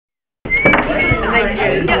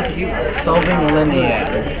Solving linear.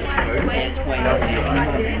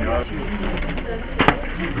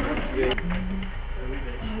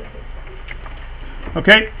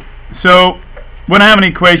 Okay, so when I have an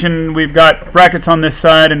equation, we've got brackets on this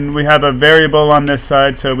side and we have a variable on this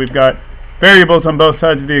side, so we've got variables on both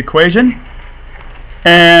sides of the equation.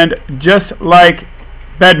 And just like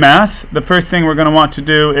BEDMAS, the first thing we're going to want to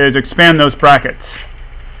do is expand those brackets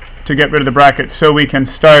to get rid of the brackets so we can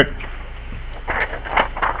start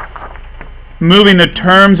moving the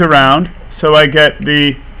terms around. So I get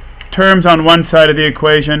the terms on one side of the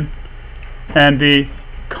equation and the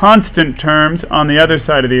constant terms on the other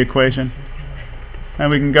side of the equation, and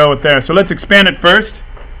we can go with there. So let's expand it first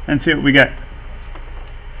and see what we get.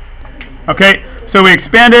 Okay, so we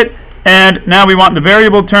expand it, and now we want the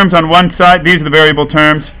variable terms on one side, these are the variable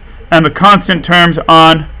terms, and the constant terms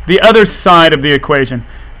on the other side of the equation.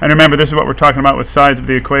 And remember, this is what we're talking about with sides of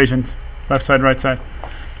the equations, left side, right side.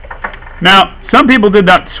 Now, some people did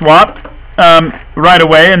that swap right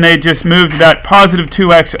away, and they just moved that positive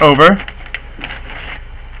 2x over,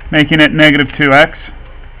 making it negative 2x,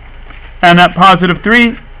 and that positive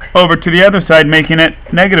 3 over to the other side, making it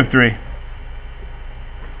negative 3.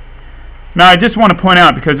 Now I just want to point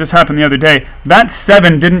out, because this happened the other day, that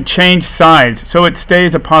 7 didn't change size, so it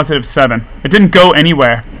stays a positive 7. It didn't go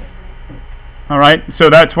anywhere. Alright, so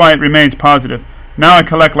that's why it remains positive. Now I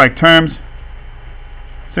collect like terms.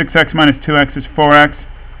 6x minus 2x is 4x,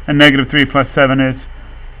 and negative 3 plus 7 is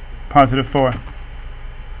positive 4.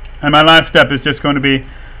 And my last step is just going to be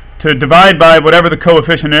to divide by whatever the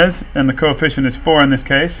coefficient is, and the coefficient is 4 in this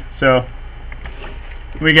case, so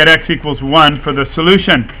we get x equals 1 for the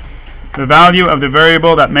solution, the value of the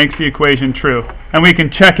variable that makes the equation true. And we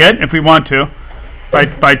can check it if we want to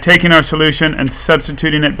by taking our solution and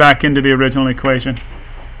substituting it back into the original equation,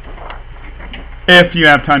 if you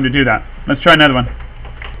have time to do that. Let's try another one.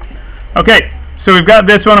 Okay, so we've got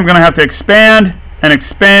this one. I'm going to have to expand and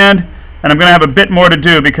expand, and I'm going to have a bit more to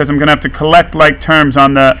do because I'm going to have to collect like terms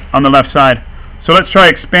on the left side. So let's try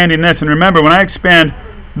expanding this. And remember, when I expand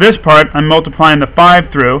this part, I'm multiplying the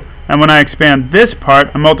 5 through, and when I expand this part,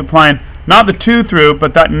 I'm multiplying not the 2 through,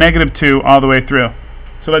 but that negative 2 all the way through.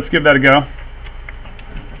 So let's give that a go.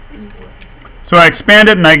 So I expand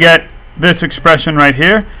it, and I get this expression right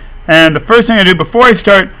here. And the first thing I do before I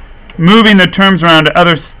start moving the terms around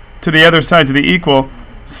to the other sides of the equal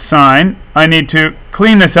sign, I need to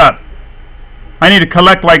clean this up. I need to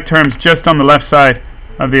collect like terms just on the left side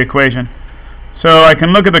of the equation. So I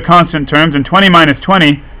can look at the constant terms, and 20 minus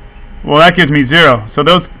 20, well, that gives me 0. So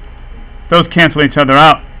those cancel each other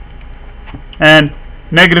out. And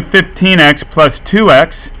negative 15x plus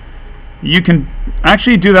 2x, you can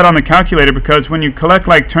actually do that on the calculator, because when you collect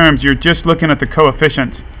like terms, you're just looking at the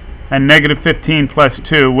coefficients. And negative 15 plus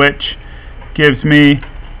 2, which gives me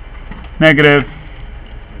negative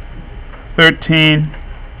 13x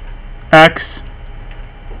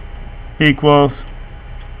equals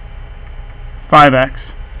 5x.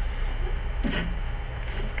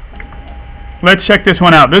 Let's check this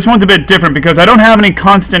one out. This one's a bit different because I don't have any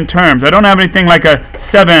constant terms. I don't have anything like a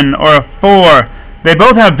 7 or a 4. They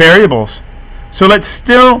both have variables. So let's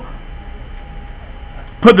still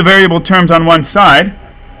put the variable terms on one side,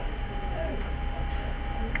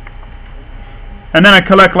 and then I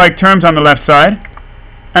collect like terms on the left side,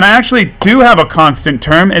 and I actually do have a constant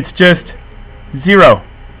term. It's just 0.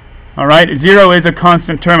 Alright, 0 is a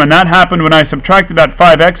constant term, and that happened when I subtracted that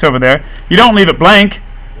 5x over there. You don't leave it blank.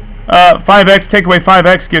 5x, take away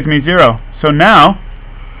 5x gives me 0. So now,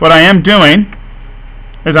 what I am doing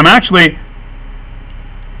is I'm actually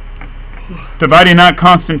dividing that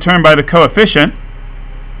constant term by the coefficient,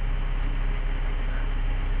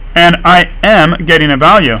 and I am getting a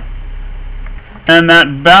value. And that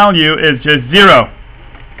value is just 0.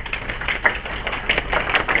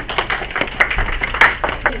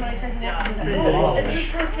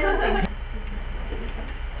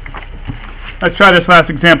 Let's try this last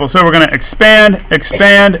example. So we're going to expand,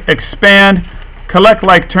 expand, expand, collect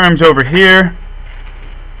like terms over here,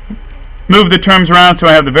 move the terms around so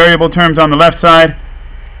I have the variable terms on the left side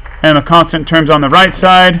and the constant terms on the right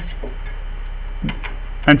side,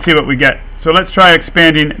 and see what we get. So let's try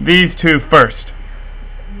expanding these two first.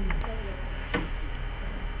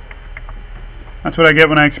 That's what I get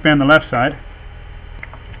when I expand the left side.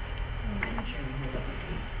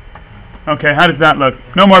 Okay, how does that look?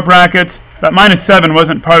 No more brackets. That minus 7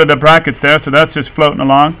 wasn't part of the brackets there, so that's just floating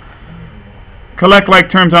along. Collect like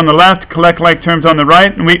terms on the left, collect like terms on the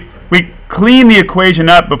right, and we clean the equation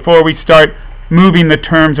up before we start moving the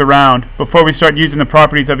terms around, before we start using the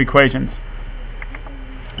properties of equations.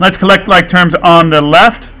 Let's collect like terms on the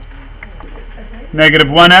left. negative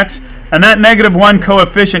 1x. And that negative 1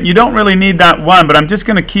 coefficient, you don't really need that 1, but I'm just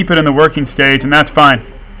going to keep it in the working stage, and that's fine.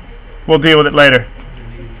 We'll deal with it later.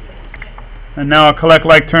 And now I'll collect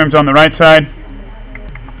like terms on the right side.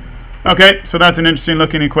 Okay, so that's an interesting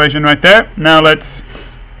looking equation right there. Now let's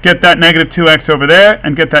get that negative 2x over there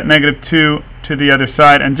and get that negative 2 to the other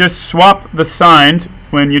side, and just swap the signs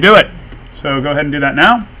when you do it. So go ahead and do that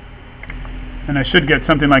now. And I should get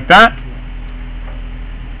something like that.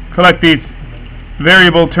 Collect these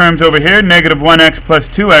variable terms over here. Negative 1x plus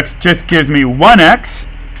 2x just gives me 1x,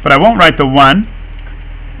 but I won't write the 1.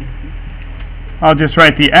 I'll just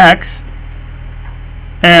write the x.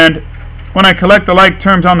 And when I collect the like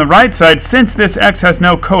terms on the right side, since this x has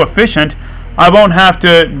no coefficient, I won't have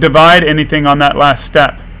to divide anything on that last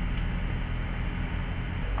step.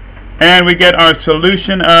 And we get our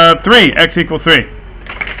solution of 3, x equals 3.